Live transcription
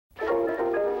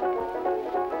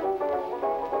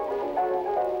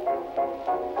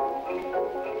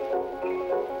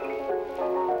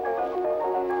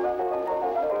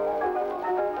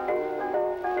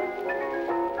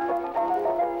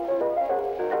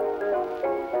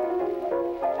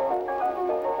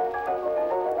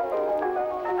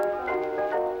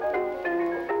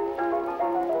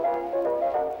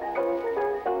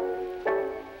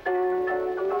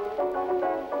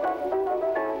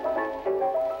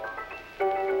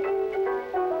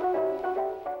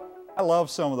I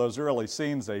love some of those early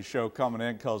scenes they show coming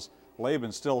in because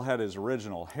Laban still had his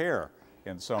original hair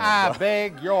in some I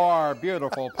beg your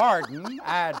beautiful pardon.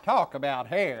 I'd talk about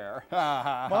hair.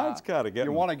 Mine's kind of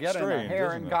getting You want to get strange, in a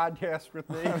hairing contest with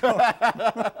me?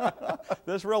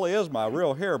 This really is my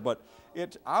real hair, but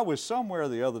I was somewhere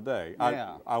the other day.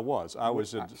 Yeah. I was.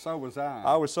 So was I.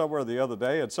 I was somewhere the other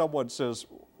day, and someone says,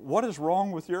 "What is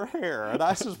wrong with your hair?" And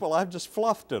I says, "Well, I've just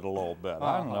fluffed it a little bit."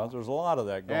 I don't know. There's a lot of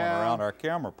that going around. Our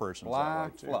camera person's Bly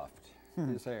like fluffed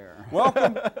his hair.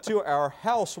 Welcome to our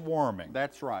housewarming.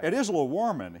 That's right. It is a little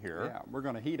warm in here. Yeah, we're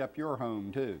going to heat up your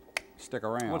home too. Stick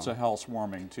around. What's a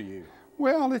housewarming to you?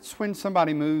 Well, it's when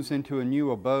somebody moves into a new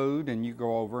abode and you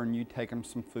go over and you take them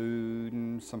some food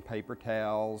and some paper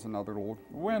towels and other little,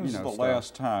 When's the stuff.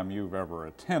 last time you've ever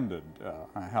attended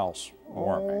a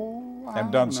housewarming I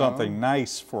and don't done something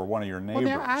nice for one of your neighbors?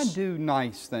 Well, I do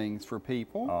nice things for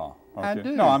people. Oh, okay. I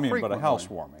do. No, I mean, frequently. but a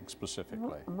housewarming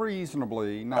specifically.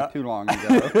 Reasonably, not too long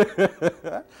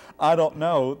ago. I don't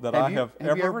know that I have you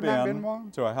ever not been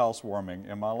one? to a housewarming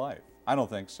in my life. I don't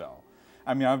think so.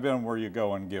 I mean, I've been where you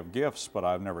go and give gifts, but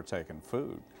I've never taken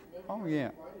food. Oh, yeah.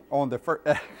 On the first,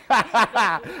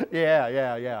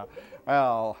 yeah.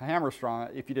 Well,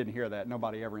 Hammerstrong, if you didn't hear that,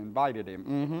 nobody ever invited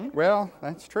him. Well,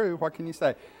 that's true. What can you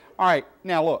say? All right,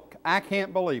 now look, I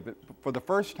can't believe it. For the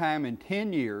first time in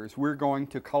 10 years, we're going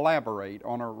to collaborate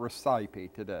on a recipe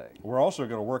today. We're also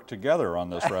going to work together on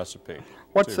this recipe.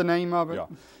 What's the name of it? Yeah.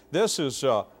 This is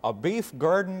a beef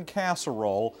garden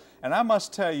casserole, and I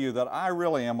must tell you that I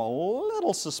really am a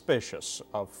little suspicious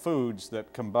of foods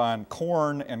that combine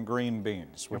corn and green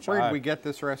beans. Where did we get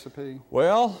this recipe?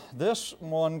 Well, this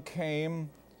one came,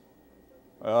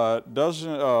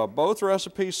 both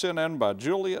recipes sent in by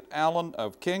Juliet Allen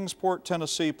of Kingsport,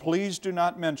 Tennessee. Please do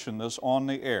not mention this on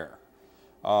the air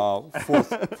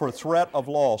for threat of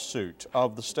lawsuit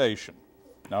of the station.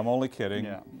 Now, I'm only kidding.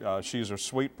 Yeah. She's a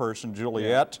sweet person,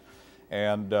 Juliet,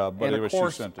 and of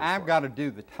course, she sent it I've got to do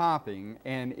the topping,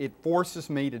 and it forces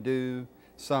me to do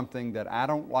something that I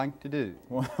don't like to do,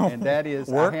 and that is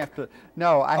Work? I have to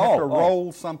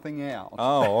roll something out.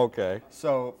 Oh, okay.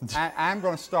 So I'm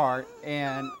going to start,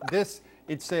 and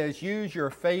it says use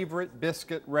your favorite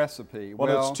biscuit recipe.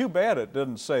 Well, it's too bad it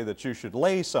didn't say that you should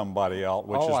lay somebody out,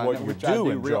 which is what you do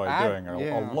enjoy doing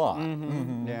a lot.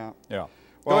 Yeah. Yeah.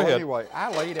 Well, Go ahead. anyway,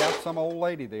 I laid out some old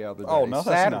lady the other day. Oh, no, that's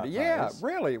Saturday. not Yeah, nice.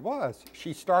 really, it was.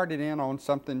 She started in on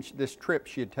something, this trip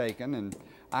she had taken, and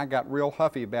I got real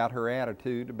huffy about her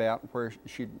attitude about where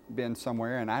she'd been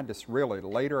somewhere, and I just really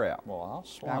laid her out. Well, I'll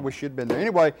swallow. I wish she'd been there.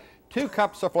 Anyway, 2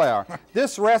 cups of flour.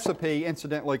 This recipe,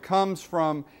 incidentally, comes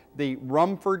from the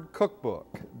Rumford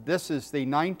Cookbook. This is the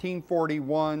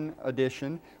 1941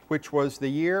 edition, which was the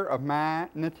year of my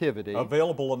nativity.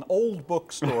 Available in old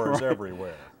bookstores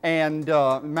everywhere. And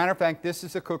matter of fact, this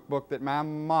is a cookbook that my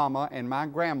mama and my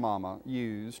grandmama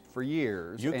used for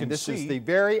years. You can this see is the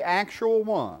very actual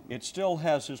one. It still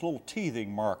has his little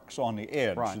teething marks on the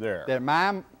edge there. That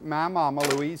my mama,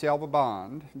 Louise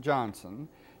Laban Johnson,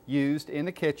 used in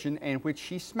the kitchen, and which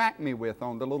she smacked me with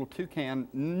on the little toucan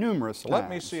numerous times. Let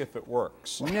me see if it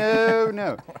works.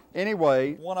 No.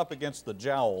 Anyway. One up against the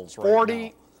jowls right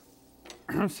 40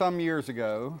 some years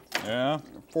ago. Yeah.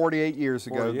 48 years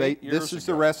ago. This is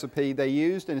the recipe they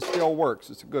used, and it still works.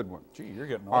 It's a good one. Gee, you're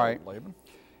getting old, All right. Laban.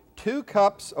 2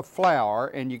 cups of flour,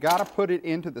 and you got to put it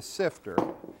into the sifter.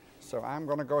 So I'm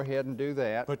going to go ahead and do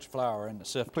that. Put your flour in the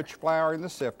sifter. Put your flour in the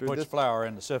sifter. Put your flour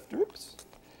in the sifter. Oops.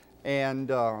 And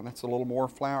that's a little more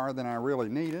flour than I really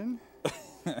needed.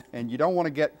 And you don't want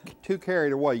to get too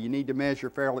carried away. You need to measure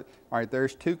fairly. All right,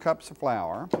 there's 2 cups of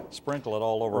flour. Sprinkle it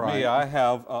all over me. I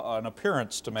have an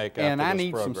appearance to make after this program. And I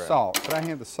need some salt. Could I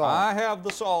have the salt? I have the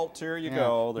salt. Here you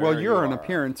go. There well, you're you an are.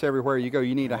 appearance everywhere you go.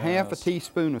 You need a half a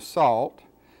teaspoon of salt.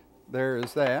 There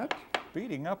is that.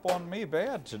 Beating up on me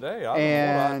bad today. I don't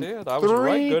know what I did. I was in a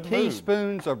right good 3 mood.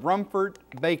 teaspoons of Rumford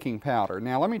baking powder.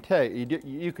 Now, let me tell you,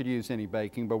 you could use any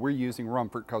baking, but we're using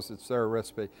Rumford because it's their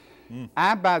recipe.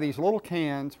 I buy these little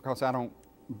cans because I don't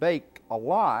bake a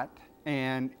lot,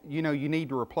 and you know you need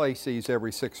to replace these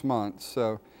every 6 months.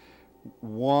 So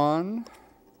 1,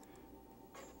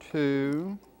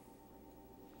 2,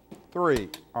 3.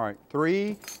 All right,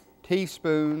 3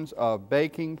 teaspoons of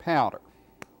baking powder.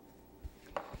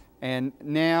 And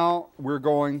now we're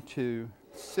going to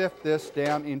sift this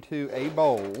down into a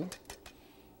bowl,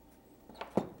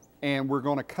 and we're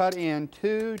going to cut in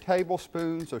 2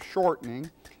 tablespoons of shortening,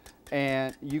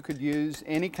 and you could use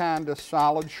any kind of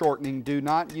solid shortening. Do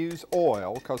not use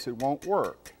oil because it won't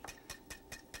work.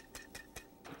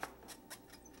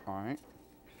 All right,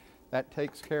 that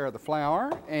takes care of the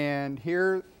flour, and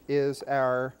here is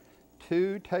our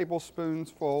 2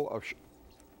 tablespoonsful of,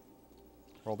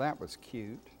 well, that was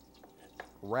cute,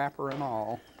 wrapper and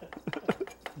all.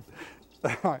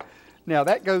 All right. Now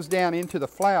that goes down into the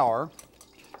flour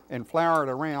and flour it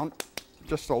around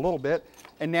just a little bit.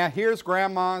 And now here's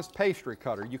Grandma's pastry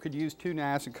cutter. You could use 2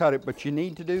 knives and cut it, but you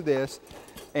need to do this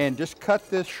and just cut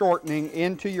this shortening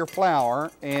into your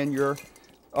flour and your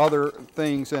other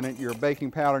things in it, your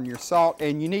baking powder and your salt.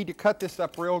 And you need to cut this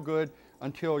up real good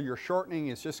until your shortening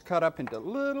is just cut up into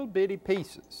little bitty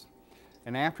pieces.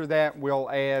 And after that,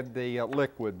 we'll add the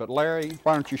liquid. But Larry,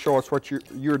 why don't you show us what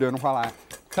you're doing while I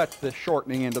cut the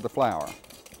shortening into the flour?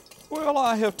 Well,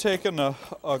 I have taken a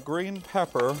green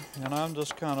pepper, and I'm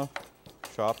just kind of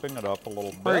chopping it up a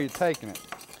little bit. Where are you taking it?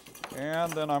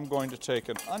 And then I'm going to take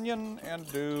an onion and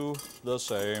do the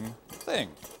same thing.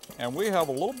 And we have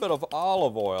a little bit of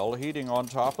olive oil heating on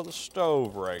top of the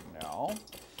stove right now.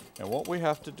 And what we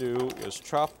have to do is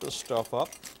chop this stuff up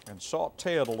and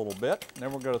saute it a little bit. And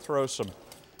then we're going to throw some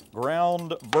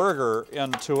ground burger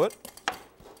into it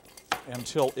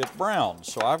until it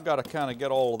browns. So I've got to kind of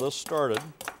get all of this started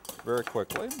very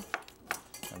quickly.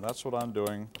 And that's what I'm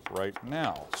doing right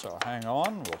now. So hang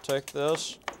on, we'll take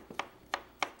this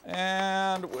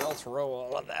and we'll throw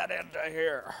all of that into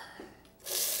here.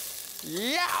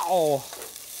 Yow!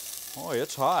 Boy,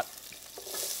 it's hot.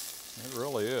 It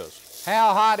really is.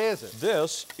 How hot is it?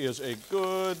 This is a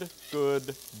good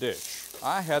dish.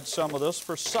 I had some of this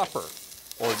for supper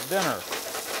or dinner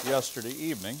yesterday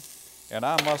evening, and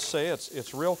I must say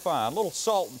it's real fine. A little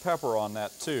salt and pepper on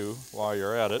that too while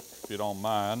you're at it, if you don't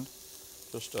mind.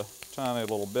 Just a tiny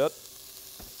little bit,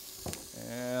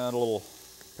 and a little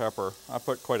pepper. I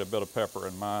put quite a bit of pepper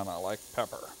in mine. I like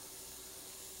pepper.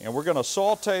 And we're going to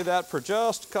saute that for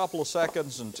just a couple of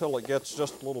seconds until it gets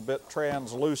just a little bit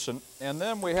translucent. And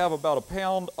then we have about a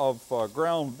pound of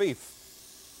ground beef.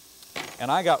 And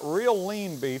I got real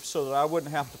lean beef so that I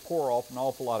wouldn't have to pour off an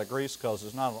awful lot of grease, because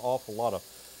there's not an awful lot of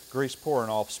grease pouring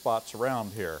off spots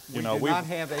around here. We do not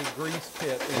have a grease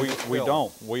pit in this we building.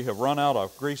 don't. We have run out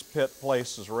of grease pit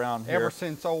places around here. Ever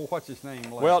since old what's-his-name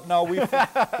left. Well, no,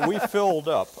 we filled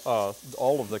up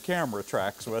all of the camera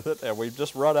tracks with it, and we've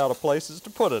just run out of places to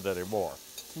put it anymore.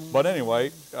 But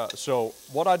anyway, so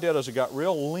what I did is I got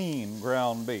real lean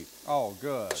ground beef. Oh,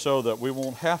 good. So that we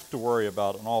won't have to worry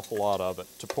about an awful lot of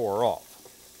it to pour off.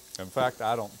 In fact,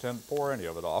 I don't tend to pour any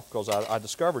of it off, because I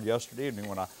discovered yesterday evening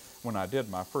when I did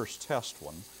my first test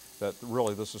one that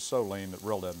really this is so lean it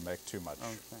really doesn't make too much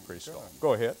grease at all.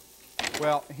 Go ahead.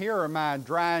 Well, here are my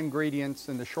dry ingredients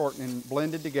and the shortening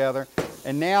blended together.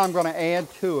 And now I'm going to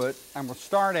add to it, I'm going to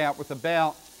start out with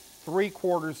about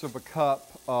 3/4 of a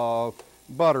cup of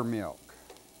buttermilk.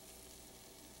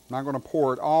 I'm not going to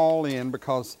pour it all in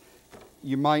because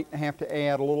you might have to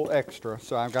add a little extra.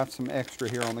 So I've got some extra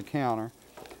here on the counter.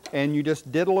 And you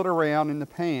just diddle it around in the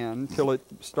pan till it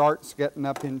starts getting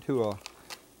up into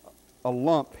a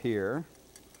lump here.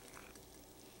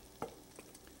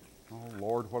 Oh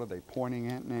Lord, what are they pointing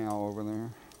at now over there?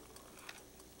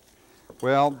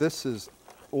 Well, this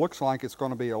looks like it's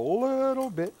going to be a little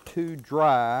bit too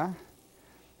dry.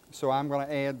 So I'm going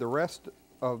to add the rest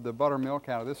of the buttermilk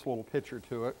out of this little pitcher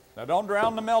to it. Now don't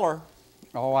drown the miller.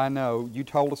 Oh, I know. You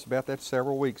told us about that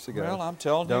several weeks ago. Well, I'm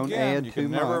telling you again, you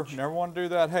can never want to do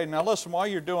that. Hey, now listen, while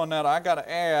you're doing that, I got to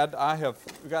add, I have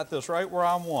got this right where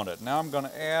I want it. Now I'm going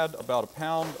to add about a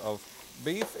pound of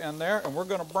beef in there, and we're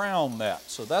going to brown that.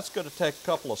 So that's going to take a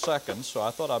couple of seconds, so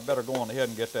I thought I'd better go on ahead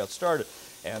and get that started.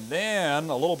 And then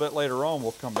a little bit later on,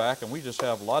 we'll come back, and we just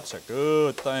have lots of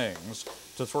good things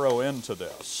to throw into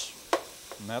this.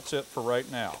 And that's it for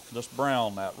right now. Just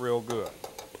brown that real good.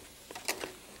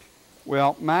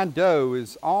 Well, my dough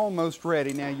is almost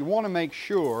ready. Now you want to make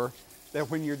sure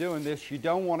that when you're doing this, you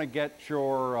don't want to get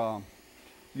your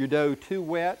dough too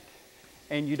wet,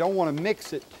 and you don't want to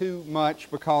mix it too much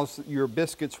because your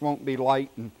biscuits won't be light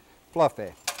and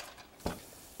fluffy.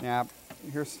 Now,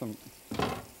 here's some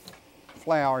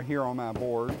flour here on my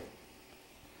board.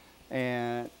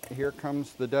 And here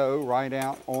comes the dough right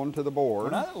out onto the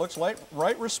board. Well, that looks like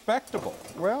right respectable.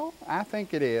 Well, I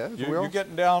think it is. You're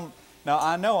getting down. Now,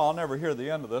 I know I'll never hear the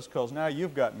end of this because now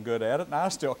you've gotten good at it, and I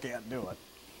still can't do it.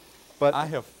 But I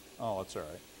have, oh, it's all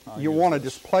right. You want to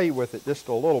just play with it just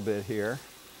a little bit here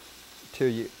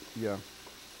till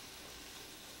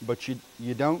but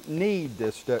you don't need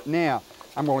this stuff. Now,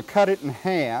 I'm going to cut it in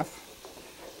half.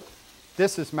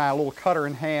 This is my little cutter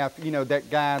in half. You know,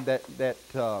 that guy,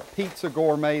 that pizza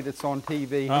gourmet that's on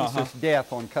TV, he's just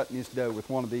death on cutting his dough with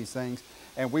one of these things.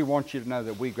 And we want you to know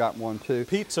that we've got one too.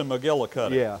 Pizza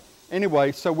McGillicuddy. Yeah.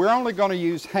 Anyway, so we're only going to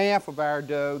use half of our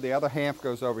dough. The other half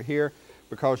goes over here.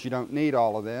 because you don't need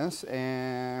all of this,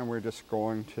 and we're just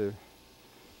going to,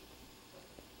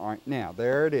 all right, now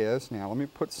there it is. Now let me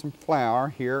put some flour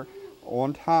here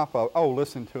on top of, oh,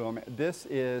 listen to them. This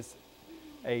is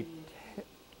a,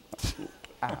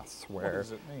 I swear, What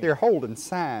does it mean? They're holding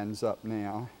signs up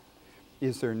now.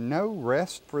 Is there no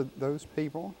rest for those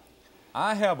people?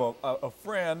 I have a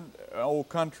friend, an old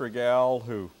country gal,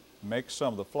 who makes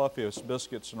some of the fluffiest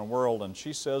biscuits in the world, and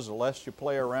she says the less you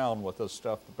play around with this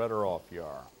stuff, the better off you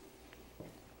are.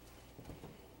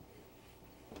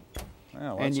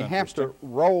 Well, And you have to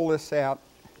roll this out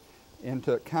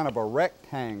into kind of a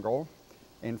rectangle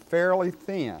and fairly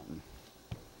thin.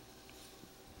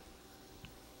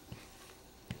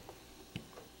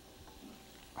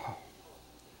 Oh,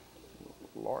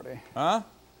 Lordy. Huh?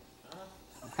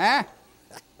 Huh?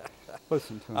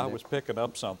 Listen to me. I was picking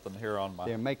up something here on my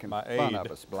They're making my fun aid.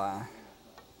 of us, Bly.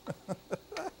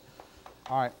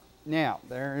 All right, now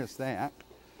there is that.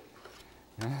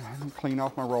 I'm gonna clean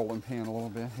off my rolling pin a little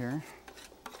bit here.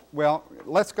 Well,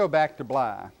 let's go back to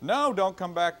Bly. No, don't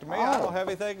come back to me. I Oh. don't have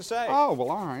anything to say. Oh,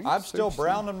 well, all right. I'm still Super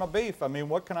browning my beef. I mean,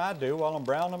 what can I do while I'm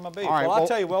browning my beef? All right, well, I'll well-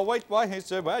 tell you, well, wait, he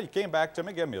said, well, you came back to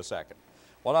me, give me a second.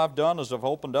 What I've done is I've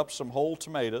opened up some whole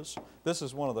tomatoes. This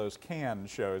is one of those canned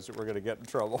shows that we're going to get in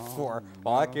trouble for.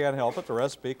 Well, I can't help it. The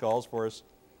recipe calls for us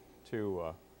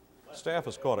to, staff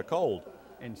has caught a cold.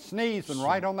 And sneezing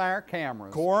right on our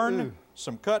cameras. Corn, Ooh.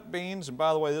 some cut beans, and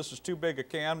by the way, this is too big a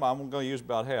can, but I'm going to use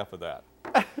about half of that.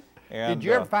 And, Did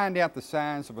you ever find out the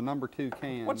size of a #2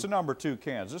 can? what's a #2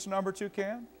 can? Is this a #2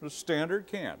 can? It's a standard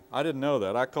can. I didn't know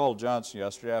that. I called Johnson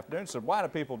yesterday afternoon and said, why do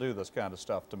people do this kind of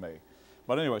stuff to me?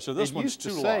 But anyway, so this It one's used too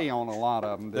to say large. on a lot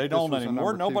of them that They this don't was a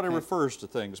anymore. #2 Nobody can. refers to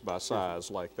things by size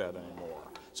like that anymore.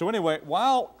 So anyway,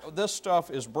 while this stuff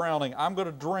is browning, I'm going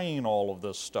to drain all of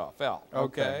this stuff out,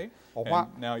 okay? Well,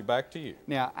 And now back to you.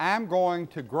 Now, I'm going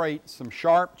to grate some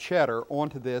sharp cheddar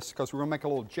onto this because we're going to make a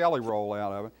little jelly roll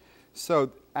out of it.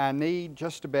 So I need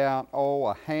just about,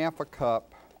 a half a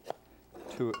cup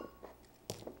to,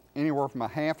 anywhere from a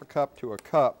half a cup to a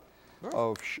cup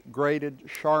of grated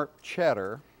sharp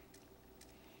cheddar,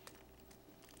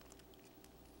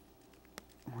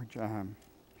 which I'm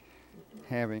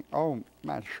having,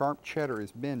 my sharp cheddar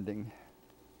is bending.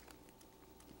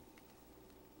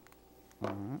 All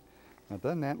right. Now,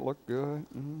 doesn't that look good?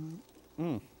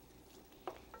 All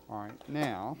right,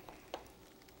 now,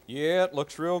 Yeah, it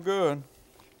looks real good.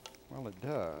 well, it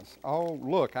does. Oh,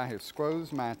 look, I have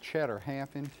squeezed my cheddar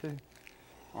half into.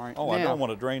 All right, Oh, now, I don't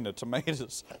want to drain the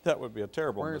tomatoes. That would be a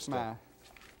terrible where's mistake. my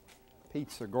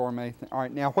pizza gourmet thing? All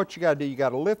right, now what you got to do, you got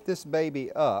to lift this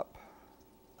baby up.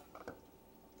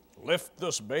 Lift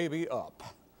this baby up.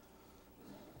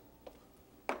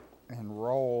 And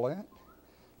roll it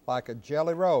like a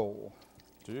jelly roll.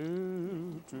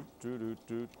 I'm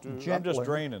just Gently.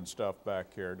 draining stuff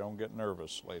back here. Don't get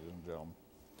nervous, ladies and gentlemen.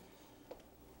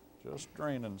 Just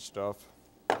draining stuff.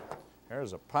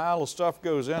 There's a pile of stuff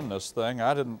goes in this thing.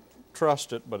 I didn't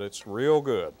trust it, but it's real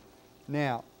good.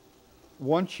 Now,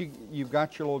 once you've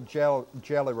got your little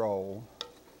jelly roll,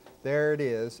 there it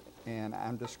is, and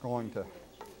I'm just going to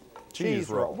Cheese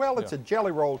roll. Well, it's Yeah. a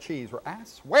jelly roll cheese roll. I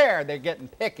swear they're getting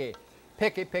picky,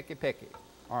 picky, picky, picky.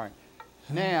 All right,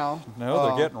 now. No,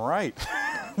 they're getting right.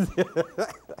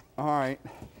 All right,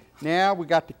 now we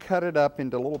got to cut it up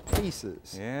into little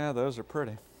pieces. Yeah, those are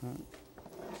pretty.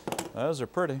 Those are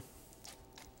pretty.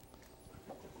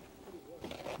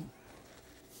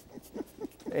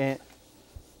 And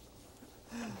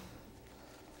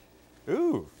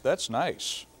Ooh, that's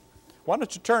nice. Why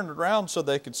don't you turn it around so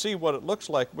they can see what it looks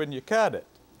like when you cut it?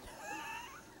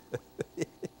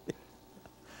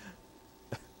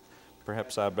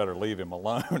 Perhaps I better leave him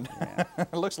alone.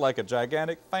 It looks like a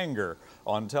gigantic finger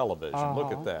on television.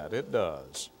 Look at that. It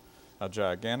does. A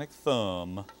gigantic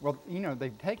thumb. well, you know,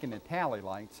 they've taken the tally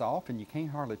lights off, and you can't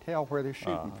hardly tell where they're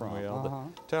shooting from.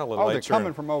 Well, the tally Oh, they're lights coming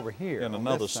are from over here. in on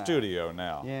another this side. studio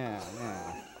now. Yeah,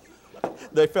 yeah.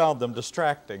 They found them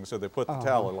distracting, so they put the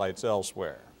tally lights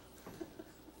elsewhere.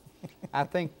 I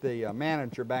think the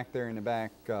manager back there in the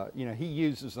back, you know, he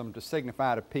uses them to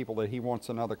signify to people that he wants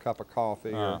another cup of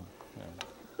coffee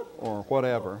or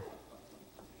whatever.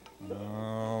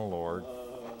 Oh, Lord.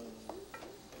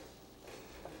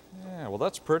 Yeah, well,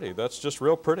 that's pretty. That's just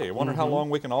real pretty. I wonder how long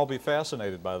we can all be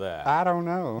fascinated by that. I don't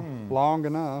know. Long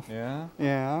enough. Yeah?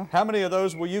 Yeah. How many of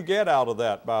those will you get out of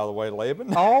that, by the way,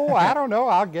 Laban? Oh, I don't know.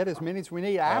 I'll get as many as we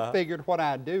need. I figured what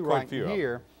I'd do Quite a right few of them.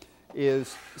 here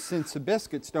is, since the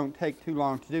biscuits don't take too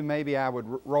long to do, maybe I would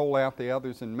roll out the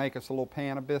others and make us a little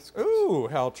pan of biscuits. Ooh,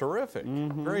 how terrific.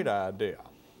 Great idea.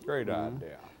 Great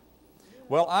idea.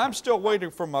 Well, I'm still waiting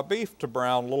for my beef to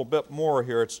brown a little bit more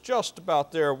here. It's just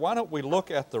about there. Why don't we look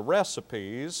at the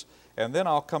recipes, and then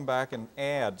I'll come back and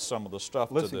add some of the stuff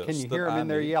to this. Listen, can you hear them in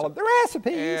there yelling, the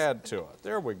recipes? Add to it.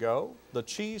 There we go. The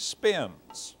cheese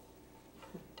spins.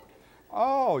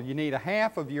 Oh, you need a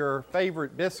half of your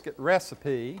favorite biscuit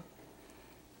recipe,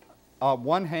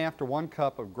 1/2 to 1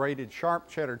 cup of grated sharp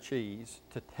cheddar cheese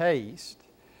to taste,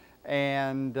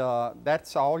 and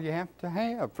that's all you have to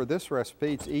have for this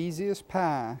recipe. It's easy as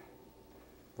pie.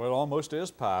 Well, it almost is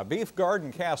pie. Beef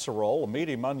garden casserole, a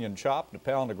medium onion chopped, a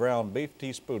pound of ground beef,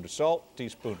 teaspoon of salt,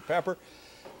 teaspoon of pepper,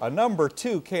 a number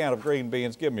 2 can of green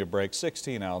beans, give me a break,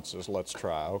 16 ounces, let's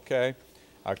try, okay?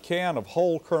 A can of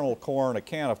whole kernel corn, a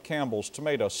can of Campbell's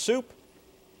tomato soup,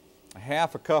 a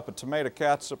 1/2 cup of tomato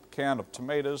catsup, a can of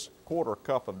tomatoes, 1/4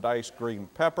 cup of diced green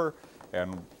pepper,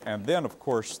 and then of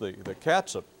course the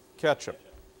catsup.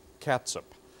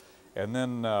 And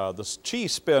then the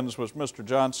cheese spins, which Mr.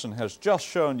 Johnson has just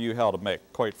shown you how to make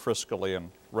quite friskily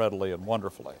and readily and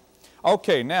wonderfully.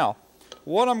 Okay, now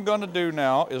what I'm going to do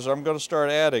now is I'm going to start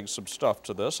adding some stuff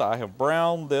to this. I have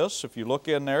browned this. If you look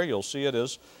in there, you'll see it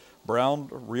is browned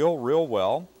real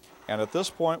well. And at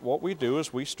this point, what we do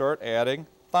is we start adding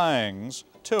things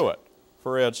to it.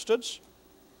 For instance,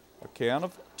 a can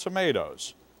of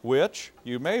tomatoes, which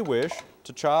you may wish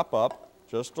to chop up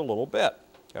just a little bit.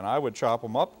 And I would chop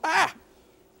them up. Ah!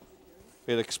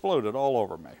 It exploded all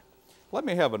over me. Let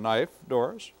me have a knife,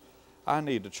 Doris. I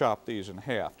need to chop these in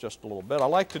half just a little bit. I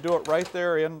like to do it right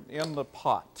there in the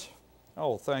pot.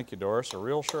 Oh, thank you, Doris. A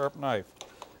real sharp knife.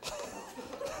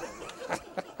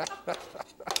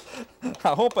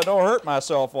 I hope I don't hurt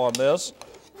myself on this.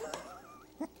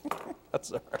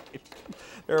 That's all right.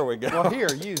 There we go. Well,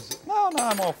 here, use it. No,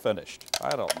 I'm all finished.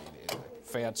 I don't need any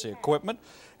fancy equipment.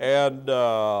 And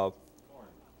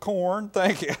corn,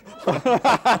 thank you.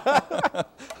 I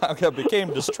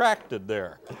became distracted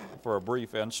there for a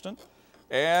brief instant.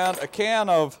 And a can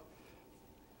of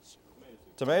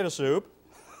tomato soup.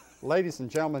 Ladies and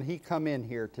gentlemen, he come in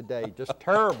here today just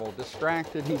terrible,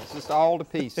 distracted. He's just all to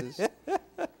pieces.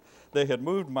 They had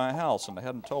moved my house and they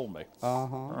hadn't told me.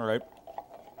 All right.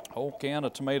 Whole can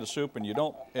of tomato soup,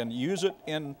 and use it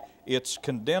in its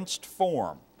condensed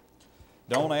form.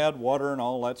 Don't add water and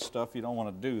all that stuff. You don't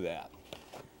want to do that.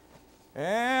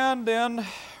 And then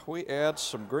we add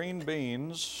some green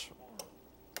beans.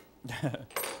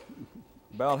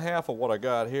 About half of what I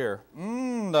got here.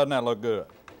 Doesn't that look good?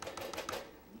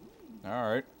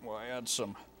 All right, we'll add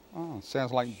some. Oh,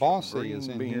 sounds like Bossy is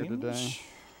in here today.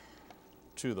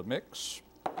 To the mix.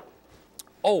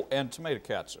 Oh, and tomato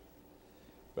catsup.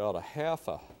 About a half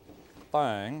a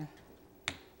thing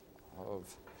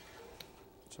of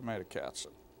tomato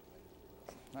catsup.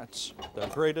 That's the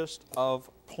greatest of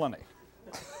plenty.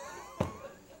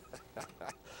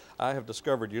 I have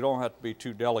discovered you don't have to be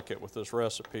too delicate with this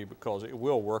recipe because it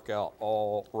will work out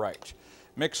all right.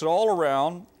 Mix it all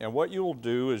around, and what you will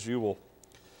do is you will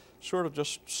sort of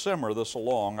just simmer this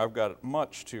along. I've got it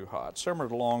much too hot. Simmer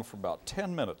it along for about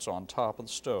 10 minutes on top of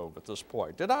the stove at this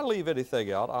point. Did I leave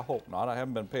anything out? I hope not. I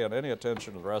haven't been paying any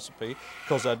attention to the recipe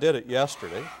because I did it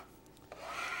yesterday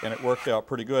and it worked out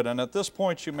pretty good. And at this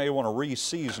point you may want to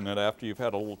re-season it after you've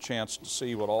had a little chance to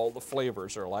see what all the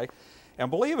flavors are like.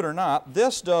 And believe it or not,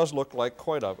 this does look like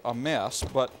quite a mess,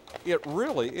 but it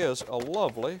really is a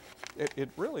lovely, it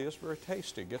really is very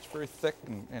tasty. It gets very thick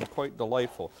and quite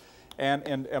delightful. And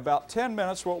in about 10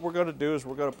 minutes, what we're going to do is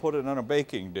we're going to put it in a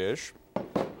baking dish,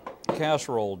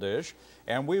 casserole dish,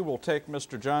 and we will take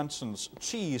Mr. Johnson's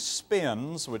cheese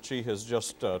spins, which he has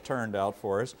just turned out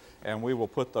for us, and we will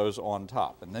put those on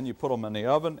top. And then you put them in the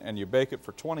oven and you bake it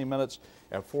for 20 minutes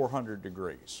at 400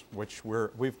 degrees, which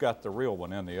we've got the real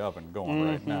one in the oven going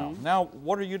right now. Now,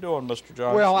 what are you doing, Mr.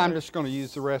 Johnson? Well, I'm just going to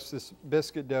use the rest of this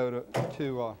biscuit dough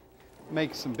to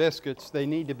make some biscuits. They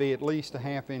need to be at least a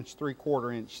 1/2 inch,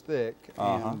 3/4 inch thick.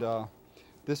 And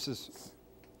this is,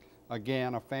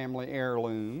 again, a family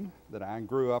heirloom that I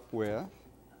grew up with.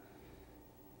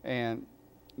 And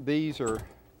these are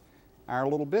our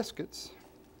little biscuits.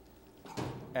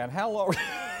 And how long,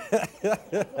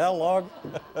 how long,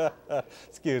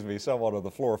 excuse me, someone on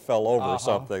the floor fell over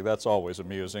something. That's always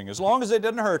amusing, as long as they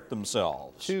didn't hurt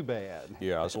themselves. Too bad.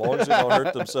 Yeah, as long as they don't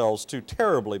hurt themselves too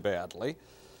terribly badly.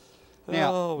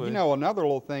 Now, you know, another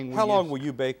little thing. How long will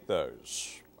you bake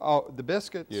those? Oh, the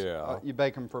biscuits? Yeah. You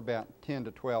bake them for about 10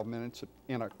 to 12 minutes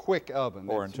in a quick oven.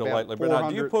 Or until lightly. But now,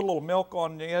 do you put a little milk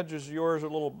on the edges of yours, a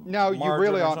little No, you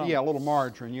really ought, yeah, a little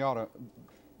margarine. You ought to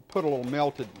put a little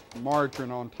melted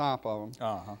margarine on top of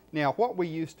them. Now, what we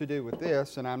used to do with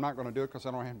this, and I'm not going to do it because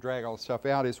I don't have to drag all the stuff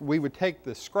out, is we would take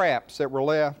the scraps that were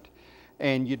left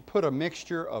And you'd put a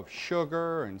mixture of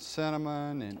sugar and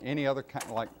cinnamon and any other kind,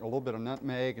 like a little bit of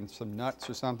nutmeg and some nuts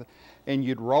or something, and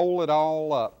you'd roll it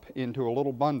all up into a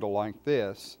little bundle like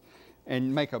this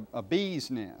and make a bee's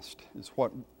nest, is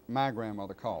what my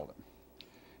grandmother called it.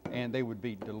 And they would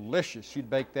be delicious. You'd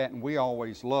bake that, and we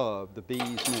always loved the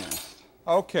bee's nest.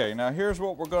 Okay, now here's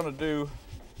what we're going to do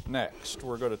next.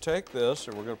 We're going to take this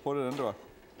and we're going to put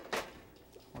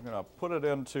it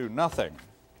into nothing,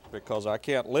 because I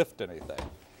can't lift anything.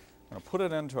 I'm going to put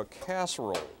it into a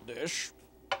casserole dish.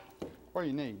 What do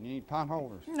you need? You need pot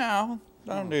holders? No,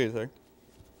 I don't need anything.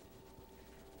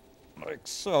 Like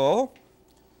so.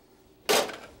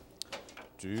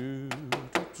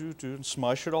 And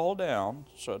smush it all down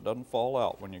so it doesn't fall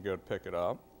out when you go to pick it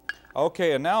up.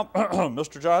 Okay, and now,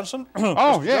 Mr. Johnson. Oh,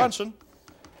 Mr. yes. Johnson.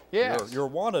 Yes. You're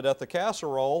wanted at the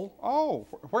casserole. Oh,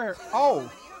 where? Oh.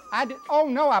 I did, oh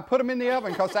no, I put them in the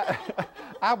oven because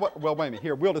well, wait a minute,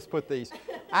 here, we'll just put these.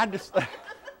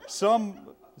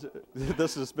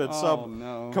 This has been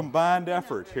some combined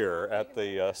effort here at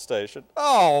the station.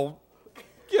 Oh,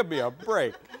 give me a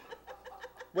break.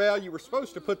 Well, you were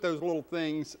supposed to put those little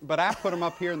things, but I put them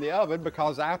up here in the oven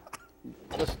because I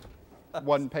just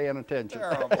wasn't paying attention.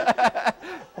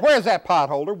 Where's that pot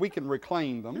holder? We can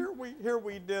reclaim them. Here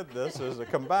we did this as a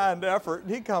combined effort,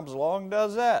 and he comes along and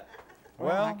does that.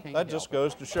 Well, that just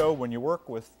goes to show when you work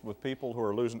with people who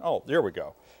are losing. Oh, there we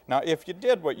go. Now, if you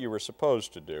did what you were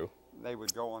supposed to do, they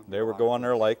would go on. They would go on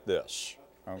there like this,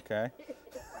 okay?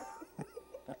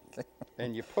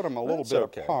 And you put them a little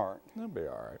bit apart. They'll be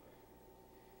all right.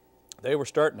 They were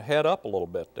starting to head up a little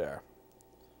bit there.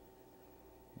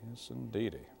 Yes,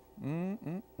 indeedy.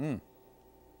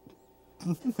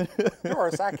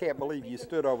 Doris, I can't believe you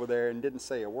stood over there and didn't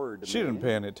say a word to me. She didn't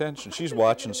pay any attention. She's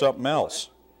watching something else.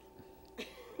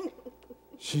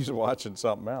 She's watching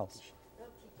something else.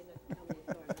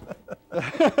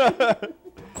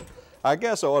 I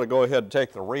guess I ought to go ahead and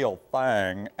take the real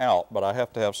thing out, but I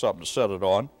have to have something to set it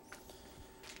on.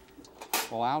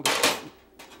 Well, I'll just...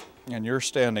 And you're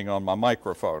standing on my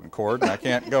microphone cord, and I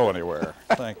can't go anywhere.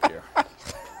 Thank you.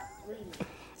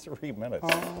 3 minutes.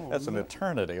 Oh, that's an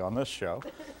eternity on this show.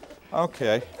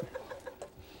 Okay.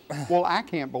 Well, I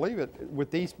can't believe it.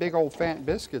 With these big old fat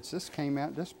biscuits, this came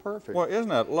out just perfect. Well, isn't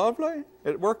that lovely?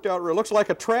 It worked out. It looks like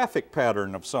a traffic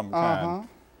pattern of some kind.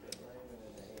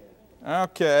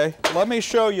 Okay, let me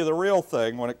show you the real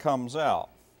thing when it comes out.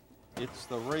 It's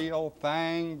the real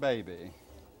thing, baby.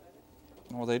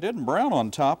 Well, they didn't brown on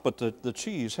top, but the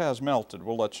cheese has melted.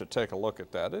 We'll let you take a look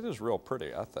at that. It is real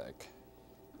pretty, I think.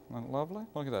 Isn't that lovely?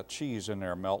 Look at that cheese in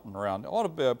there melting around. Ought to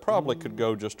be, probably could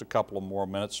go just a couple of more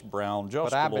minutes brown,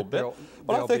 just a little bit.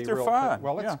 But I think they're fine.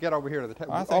 Well, let's get over here to the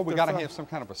table. Oh, we got to have some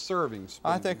kind of a serving spoon.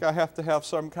 I think I have to have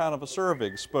some kind of a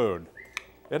serving spoon.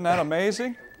 Isn't that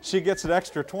amazing? She gets an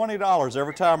extra $20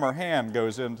 every time her hand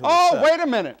goes into the set. Oh, wait a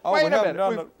minute. Oh, we haven't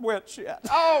done the witch yet.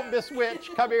 Oh, Miss Witch,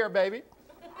 come here, baby.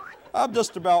 I'm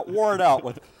just about worn out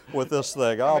with this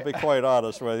thing. I'll be quite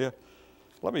honest with you.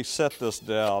 Let me set this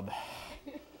down.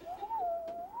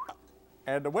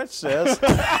 And the witch says...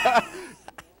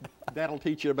 That'll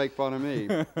teach you to make fun of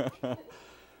me.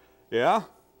 Yeah?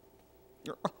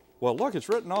 Well, look, it's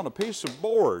written on a piece of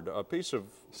board, a piece of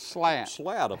slat of some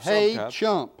kind. Hey,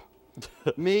 chump.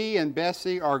 Me and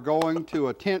Bessie are going to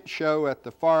a tent show at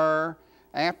the fair.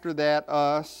 After that,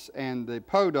 us and the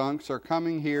podunks are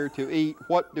coming here to eat.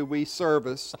 What do we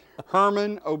service?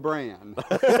 Herman O'Brien.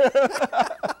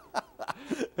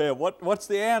 Hey, what's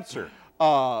the answer?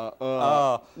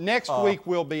 Next week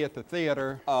we'll be at the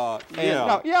theater. We'll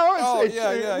be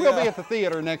at the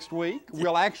theater next week.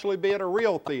 We'll actually be at a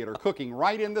real theater, cooking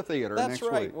right in the theater next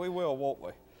week. That's right, we will, won't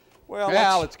we?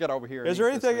 Well, let's get over here. Is there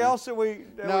anything else that we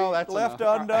left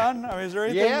undone? I mean, is there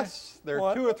anything? Yes, there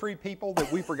are 2 or 3 people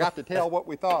that we forgot to tell what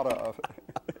we thought of.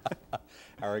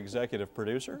 Our executive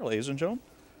producer, ladies and gentlemen.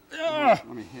 Let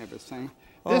me have this thing.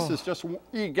 This is just,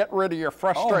 you get rid of your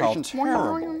frustrations. Oh, how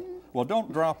terrible. Well,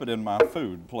 don't drop it in my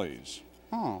food, please.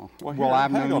 Oh, well,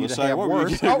 I've known you to have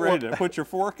worse. Ready to put your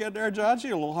fork in there, John?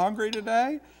 You a little hungry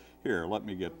today? Here, let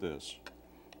me get this.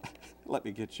 Let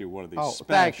me get you one of these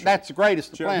special. That's the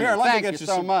greatest of plans. Here, Thank you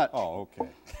so much. Oh, okay.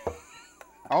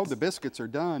 Oh, the biscuits are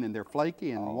done, and they're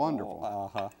flaky and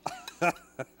wonderful. Uh-huh.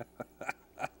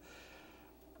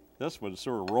 This one's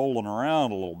sort of rolling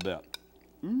around a little bit.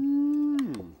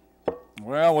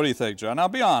 Well, what do you think, John? Now,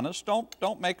 be honest.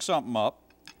 Don't make something up.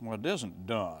 Well, it isn't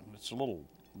done. It's a little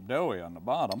doughy on the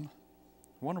bottom.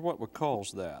 I wonder what would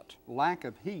cause that. Lack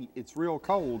of heat. It's real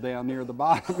cold down near the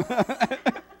bottom.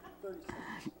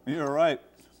 You're right.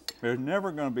 There's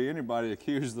never going to be anybody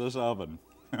accused of this oven.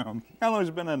 How long has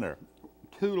it been in there?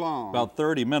 Too long. About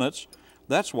 30 minutes.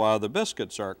 That's why the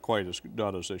biscuits aren't quite as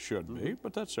done as they should be,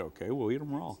 but that's okay. We'll eat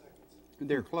them raw.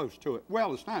 They're close to it.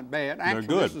 Well, it's not bad. They're Actually,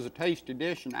 good. this is a tasty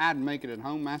dish, and I'd make it at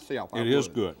home myself. It is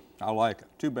good. I like it.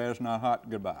 Too bad it's not hot.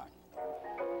 Goodbye.